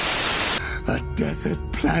A desert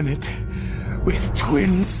planet with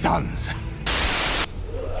twin suns.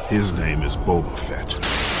 His name is Boba Fett.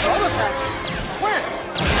 Boba Fett? Where?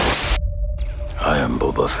 I am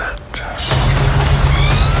Boba Fett.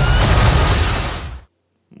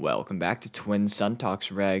 Welcome back to Twin Sun Talks,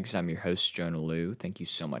 Regs. I'm your host, Jonah Liu. Thank you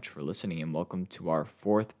so much for listening, and welcome to our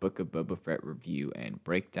fourth Book of Boba Fett review and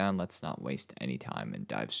breakdown. Let's not waste any time and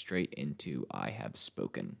dive straight into I Have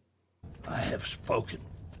Spoken. I have spoken.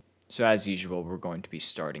 So as usual, we're going to be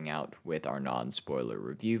starting out with our non-spoiler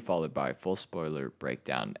review, followed by a full spoiler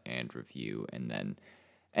breakdown and review, and then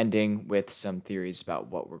ending with some theories about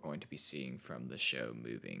what we're going to be seeing from the show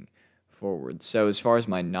moving forward. So as far as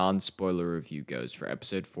my non-spoiler review goes for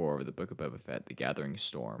episode 4 of the Book of Boba Fett, The Gathering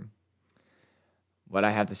Storm, what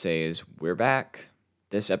I have to say is we're back.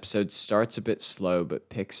 This episode starts a bit slow but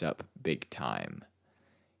picks up big time.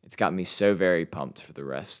 It's got me so very pumped for the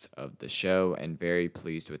rest of the show and very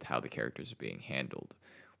pleased with how the characters are being handled.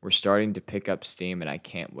 We're starting to pick up steam and I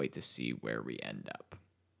can't wait to see where we end up.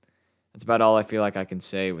 That's about all I feel like I can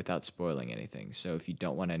say without spoiling anything. So if you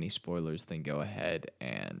don't want any spoilers, then go ahead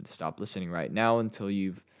and stop listening right now until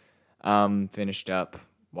you've finished up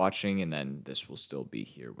watching, and then this will still be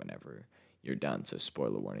here whenever you're done. So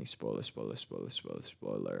spoiler warning, spoiler.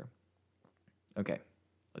 Okay,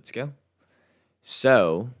 let's go.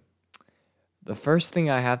 So the first thing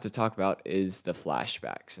I have to talk about is the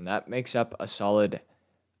flashbacks, and that makes up a solid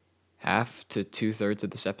half to 2/3 of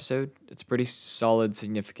this episode. It's a pretty solid,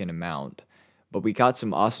 significant amount. But we got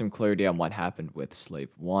some awesome clarity on what happened with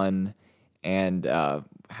Slave One and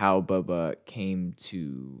how Boba came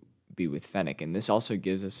to be with Fennec. And this also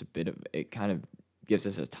gives us gives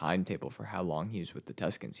us a timetable for how long he was with the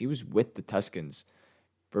Tuskens. He was with the Tuskens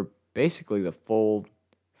for basically the full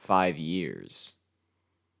 5 years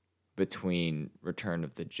between Return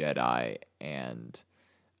of the Jedi and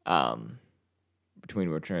and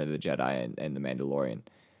The Mandalorian.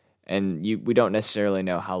 And we don't necessarily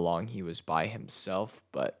know how long he was by himself,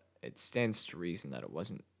 but it stands to reason that it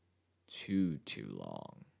wasn't too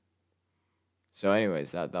long. So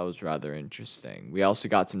anyways, that was rather interesting. We also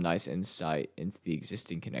got some nice insight into the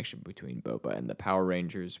existing connection between Boba and the Power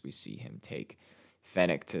Rangers. We see him take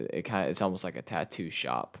Fennec to it's almost like a tattoo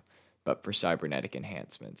shop, but for cybernetic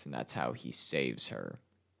enhancements, and that's how he saves her.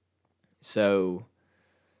 So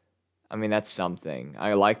I mean, that's something.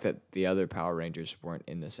 I like that the other Power Rangers weren't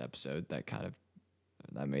in this episode.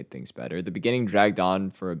 That made things better. The beginning dragged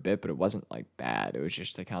on for a bit, but it wasn't like bad. It was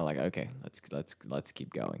just kind of like, okay, let's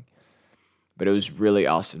keep going. But it was really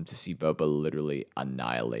awesome to see Boba literally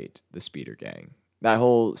annihilate the Speeder Gang. That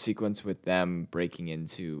whole sequence with them breaking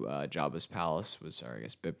into Jabba's palace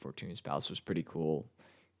Bib Fortuna's palace was pretty cool.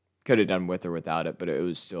 Could have done with or without it, but it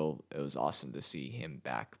was awesome to see him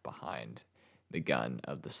back behind the gun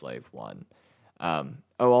of the Slave One.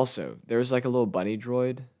 Also, there's like a little bunny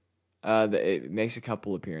droid. It makes a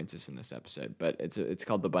couple appearances in this episode, but it's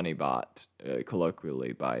called the Bunny Bot,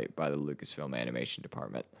 colloquially by the Lucasfilm Animation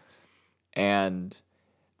Department. And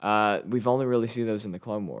we've only really seen those in the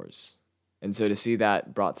Clone Wars. And so to see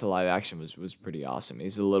that brought to live action was pretty awesome.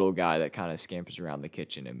 He's a little guy that kind of scampers around the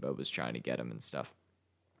kitchen and Boba's trying to get him and stuff.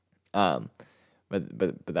 But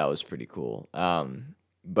that was pretty cool.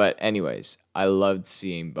 But anyways, I loved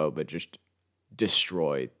seeing Boba just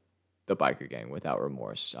destroy the biker gang without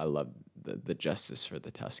remorse. I loved the justice for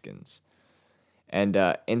the Tuskens. And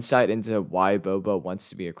insight into why Boba wants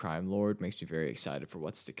to be a crime lord makes me very excited for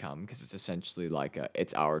what's to come, because it's essentially like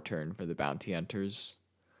it's our turn for the bounty hunters.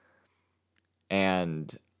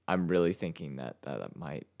 And I'm really thinking that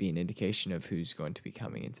might be an indication of who's going to be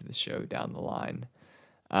coming into the show down the line.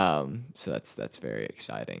 So that's very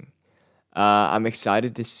exciting. I'm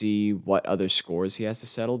excited to see what other scores he has to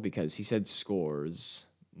settle, because he said scores,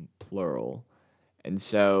 plural. And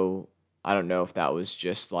so I don't know if that was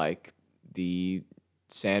just like the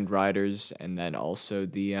Sand Riders and then also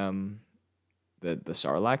the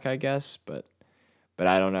Sarlacc, I guess. But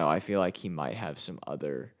I don't know. I feel like he might have some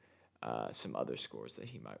other scores that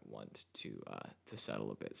he might want to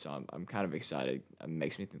settle a bit. So I'm kind of excited. It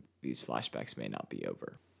makes me think these flashbacks may not be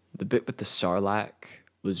over. The bit with the Sarlacc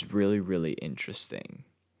was really, really interesting.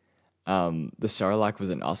 The Sarlacc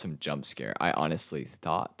was an awesome jump scare. I honestly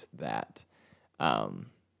thought that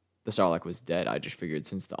the Sarlacc was dead. I just figured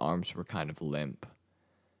since the arms were kind of limp.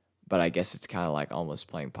 But I guess it's kind of like almost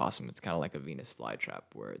playing possum. It's kind of like a Venus flytrap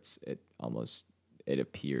where it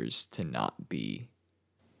appears to not be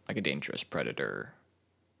like a dangerous predator.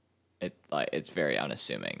 It's very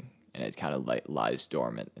unassuming, and it kind of lies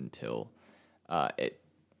dormant until it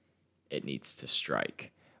needs to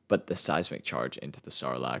strike. But the seismic charge into the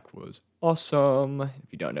Sarlacc was awesome.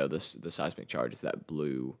 If you don't know this, the seismic charge is that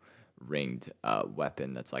blue ringed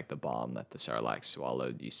weapon that's like the bomb that the Sarlacc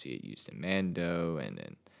swallowed. You see it used in Mando and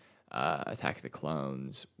in Attack of the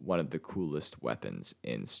Clones. One of the coolest weapons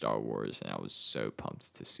in Star Wars, and I was so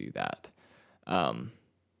pumped to see that. But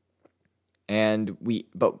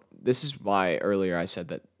this is why earlier I said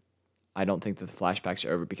that I don't think that the flashbacks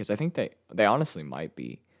are over, because I think they honestly might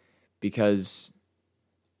be, because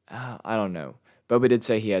I don't know. Boba did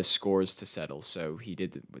say he has scores to settle, so he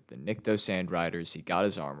did it with the Nikto Sand Riders. He got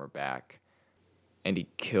his armor back, and he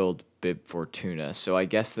killed Bib Fortuna. So I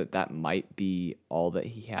guess that might be all that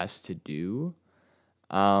he has to do.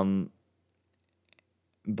 But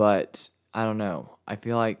I don't know.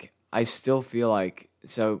 I still feel like,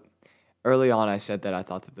 so early on I said that I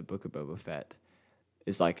thought that the Book of Boba Fett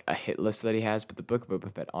is like a hit list that he has, but the Book of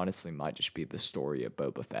Boba Fett honestly might just be the story of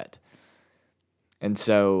Boba Fett. And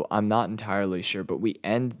so I'm not entirely sure, but we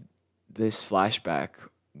end this flashback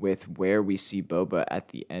with where we see Boba at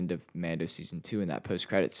the end of Mando Season 2 in that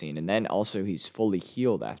post-credit scene, and then also he's fully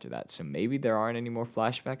healed after that, so maybe there aren't any more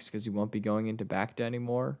flashbacks because he won't be going into Bacta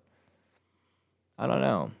anymore. I don't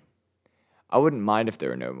know. I wouldn't mind if there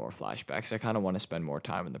were no more flashbacks. I kind of want to spend more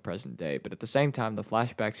time in the present day, but at the same time, the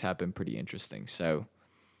flashbacks have been pretty interesting, so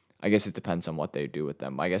I guess it depends on what they do with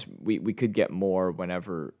them. I guess we could get more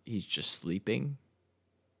whenever he's just sleeping,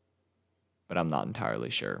 but I'm not entirely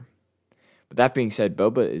sure. But that being said,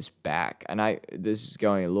 Boba is back, and this is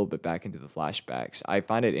going a little bit back into the flashbacks. I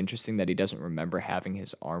find it interesting that he doesn't remember having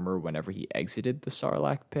his armor whenever he exited the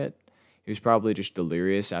Sarlacc pit. He was probably just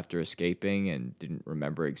delirious after escaping and didn't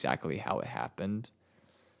remember exactly how it happened.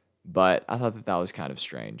 But I thought that was kind of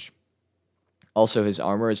strange. Also, his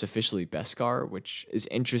armor is officially Beskar, which is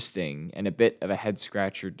interesting and a bit of a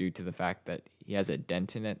head-scratcher due to the fact that he has a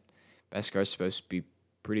dent in it. Beskar is supposed to be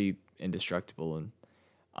pretty indestructible and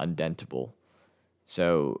undentable.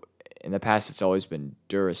 So, in the past, it's always been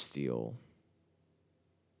Durasteel.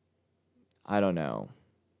 I don't know.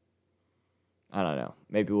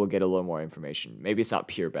 Maybe we'll get a little more information. Maybe it's not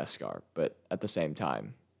pure Beskar, but at the same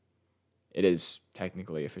time, it is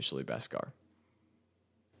technically officially Beskar.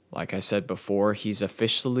 Like I said before, he's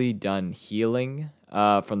officially done healing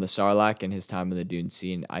from the Sarlacc in his time in the Dune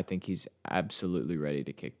Sea, and I think he's absolutely ready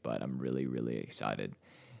to kick butt. I'm really, really excited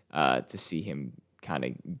to see him kind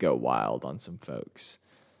of go wild on some folks.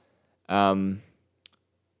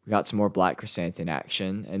 We got some more Black Chrysanthemum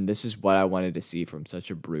action, and this is what I wanted to see from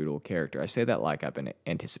such a brutal character. I say that like I've been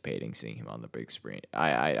anticipating seeing him on the big screen.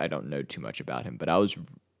 I don't know too much about him, but I was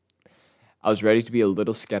ready to be a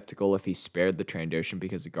little skeptical if he spared the Trandoshan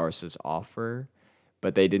because of Garsa's offer,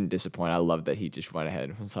 but they didn't disappoint. I love that he just went ahead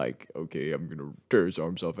and was like, okay, I'm going to tear his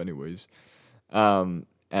arms off anyways. And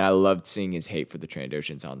I loved seeing his hate for the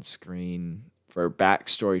Trandoshans on screen. For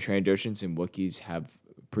backstory, Trandoshans and Wookiees have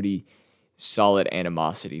pretty solid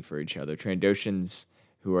animosity for each other. Trandoshans,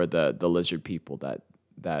 who are the lizard people that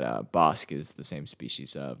Bossk is the same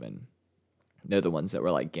species of, and they're the ones that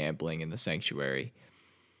were like gambling in the sanctuary.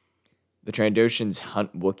 The Trandoshans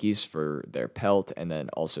hunt Wookiees for their pelt and then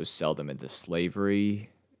also sell them into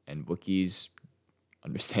slavery, and Wookiees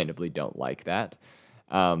understandably don't like that.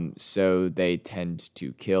 So they tend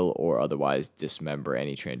to kill or otherwise dismember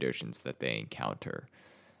any Trandoshans that they encounter.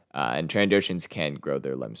 And Trandoshans can grow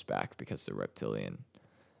their limbs back because they're reptilian.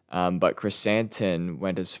 But Chrysanthemum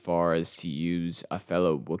went as far as to use a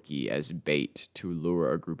fellow Wookiee as bait to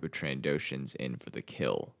lure a group of Trandoshans in for the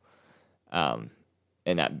kill. And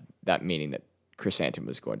that meaning that Chrysanthemum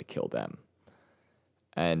was going to kill them.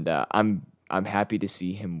 And I'm happy to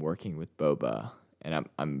see him working with Boba, and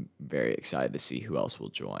I'm very excited to see who else will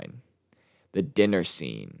join. The dinner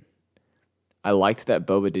scene. I liked that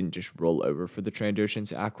Boba didn't just roll over for the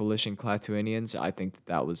Trandoshans, Aqualish, and Klatooinians. I think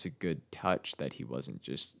that was a good touch, that he wasn't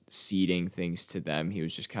just ceding things to them. He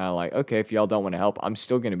was just kind of like, okay, if y'all don't want to help, I'm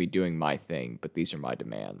still going to be doing my thing, but these are my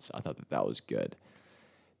demands. I thought that was good.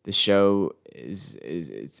 The show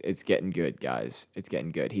it's getting good, guys. It's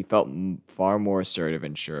getting good. He felt far more assertive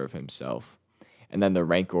and sure of himself. And then the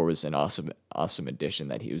Rancor was an awesome addition,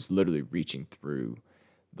 that he was literally reaching through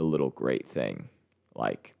the little great thing.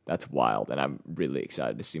 Like, that's wild, and I'm really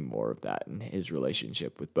excited to see more of that in his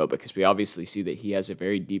relationship with Boba, because we obviously see that he has a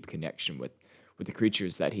very deep connection with the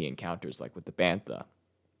creatures that he encounters, like with the Bantha.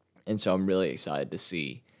 And so I'm really excited to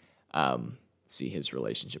see his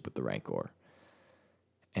relationship with the Rancor.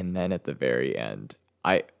 And then at the very end,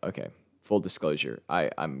 full disclosure,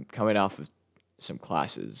 I'm coming off of some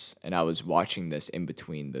classes, and I was watching this in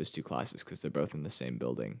between those two classes because they're both in the same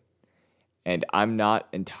building. And I'm not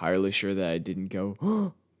entirely sure that I didn't go,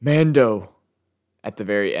 oh, Mando, at the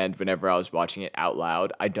very end whenever I was watching it out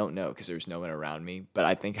loud. I don't know because there's no one around me, but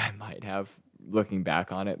I think I might have looking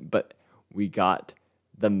back on it. But we got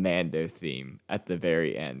the Mando theme at the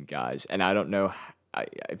very end, guys. And I don't know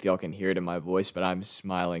if y'all can hear it in my voice, but I'm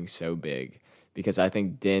smiling so big because I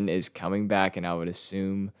think Din is coming back, and I would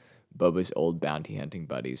assume Boba's old bounty hunting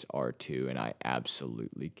buddies are too. And I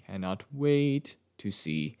absolutely cannot wait to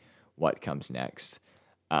see what comes next.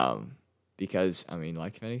 Because, I mean,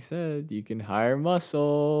 like Fennec said, you can hire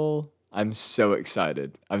muscle. I'm so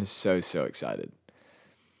excited. I'm so excited.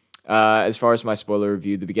 As far as my spoiler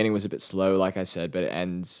review, the beginning was a bit slow, like I said, but it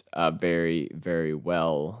ends very, very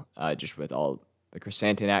well, just with all the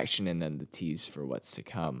Chrysanthemum action and then the tease for what's to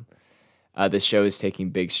come. This show is taking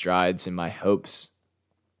big strides, and my hopes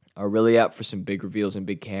are really up for some big reveals and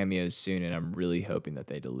big cameos soon, and I'm really hoping that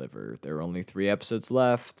they deliver. There are only 3 episodes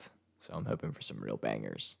left, so I'm hoping for some real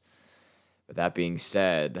bangers. With that being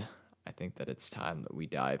said, I think that it's time that we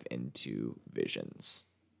dive into visions.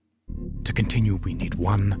 To continue, we need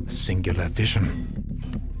one singular vision.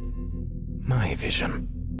 My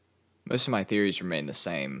vision. Most of my theories remain the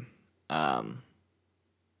same. I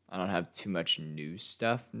don't have too much new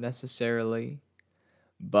stuff necessarily,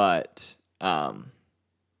 but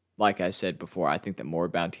like I said before, I think that more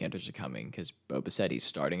bounty hunters are coming because Boba said he's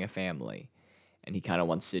starting a family, and he kind of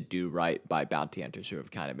wants to do right by bounty hunters who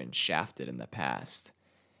have kind of been shafted in the past.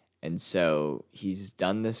 And so he's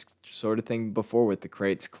done this sort of thing before with the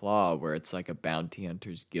Krait's Claw, where it's like a bounty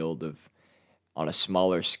hunters guild on a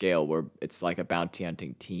smaller scale, where it's like a bounty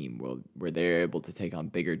hunting team where they're able to take on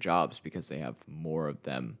bigger jobs because they have more of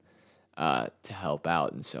them to help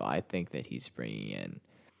out. And so I think that he's bringing in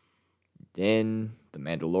Din, the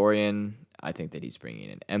Mandalorian. I think that he's bringing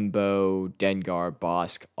in Embo, Dengar,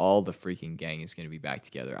 Bosk. All the freaking gang is going to be back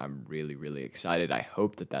together. I'm really, really excited. I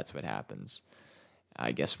hope that that's what happens.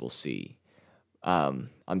 I guess we'll see. I'm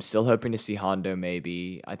still hoping to see Hondo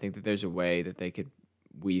maybe. I think that there's a way that they could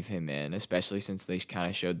weave him in, especially since they kind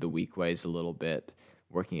of showed the weak ways a little bit.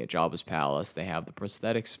 Working at Jabba's palace, they have the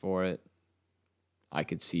prosthetics for it. I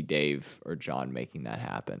could see Dave or John making that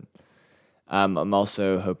happen. I'm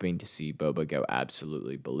also hoping to see Boba go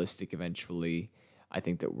absolutely ballistic eventually. I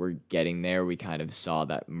think that we're getting there. We kind of saw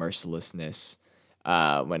that mercilessness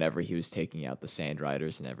whenever he was taking out the Sand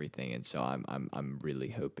Riders and everything, and so I'm really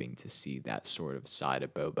hoping to see that sort of side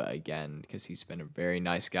of Boba again, because he's been a very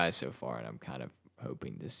nice guy so far, and I'm kind of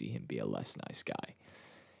hoping to see him be a less nice guy.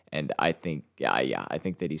 And I think, I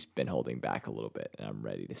think that he's been holding back a little bit, and I'm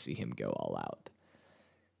ready to see him go all out.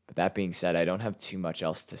 But that being said, I don't have too much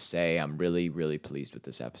else to say. I'm really, really pleased with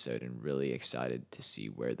this episode and really excited to see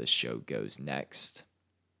where the show goes next.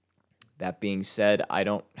 That being said, I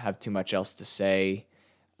don't have too much else to say.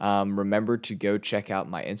 Remember to go check out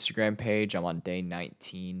my Instagram page. I'm on day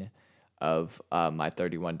 19 of my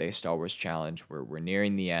 31-day Star Wars challenge. We're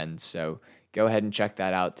nearing the end, so go ahead and check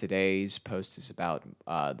that out. Today's post is about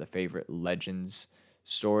the favorite Legends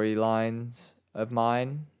storylines of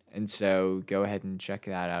mine. And so go ahead and check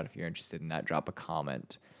that out if you're interested in that. Drop a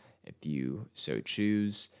comment if you so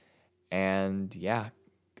choose. And yeah,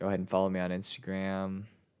 go ahead and follow me on Instagram.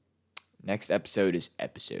 Next episode is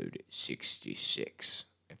episode 66,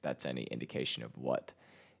 if that's any indication of what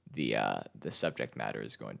the subject matter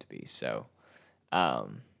is going to be. So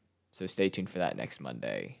stay tuned for that next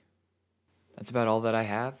Monday. That's about all that I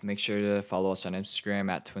have. Make sure to follow us on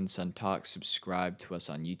Instagram at Twin Sun Talks. Subscribe to us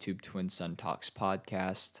on YouTube, Twin Sun Talks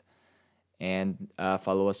Podcast. And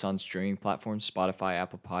follow us on streaming platforms, Spotify,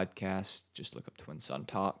 Apple Podcasts. Just look up Twin Sun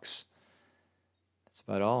Talks. That's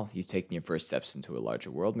about all. You've taken your first steps into a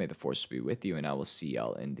larger world. May the Force be with you, and I will see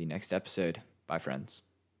y'all in the next episode. Bye, friends.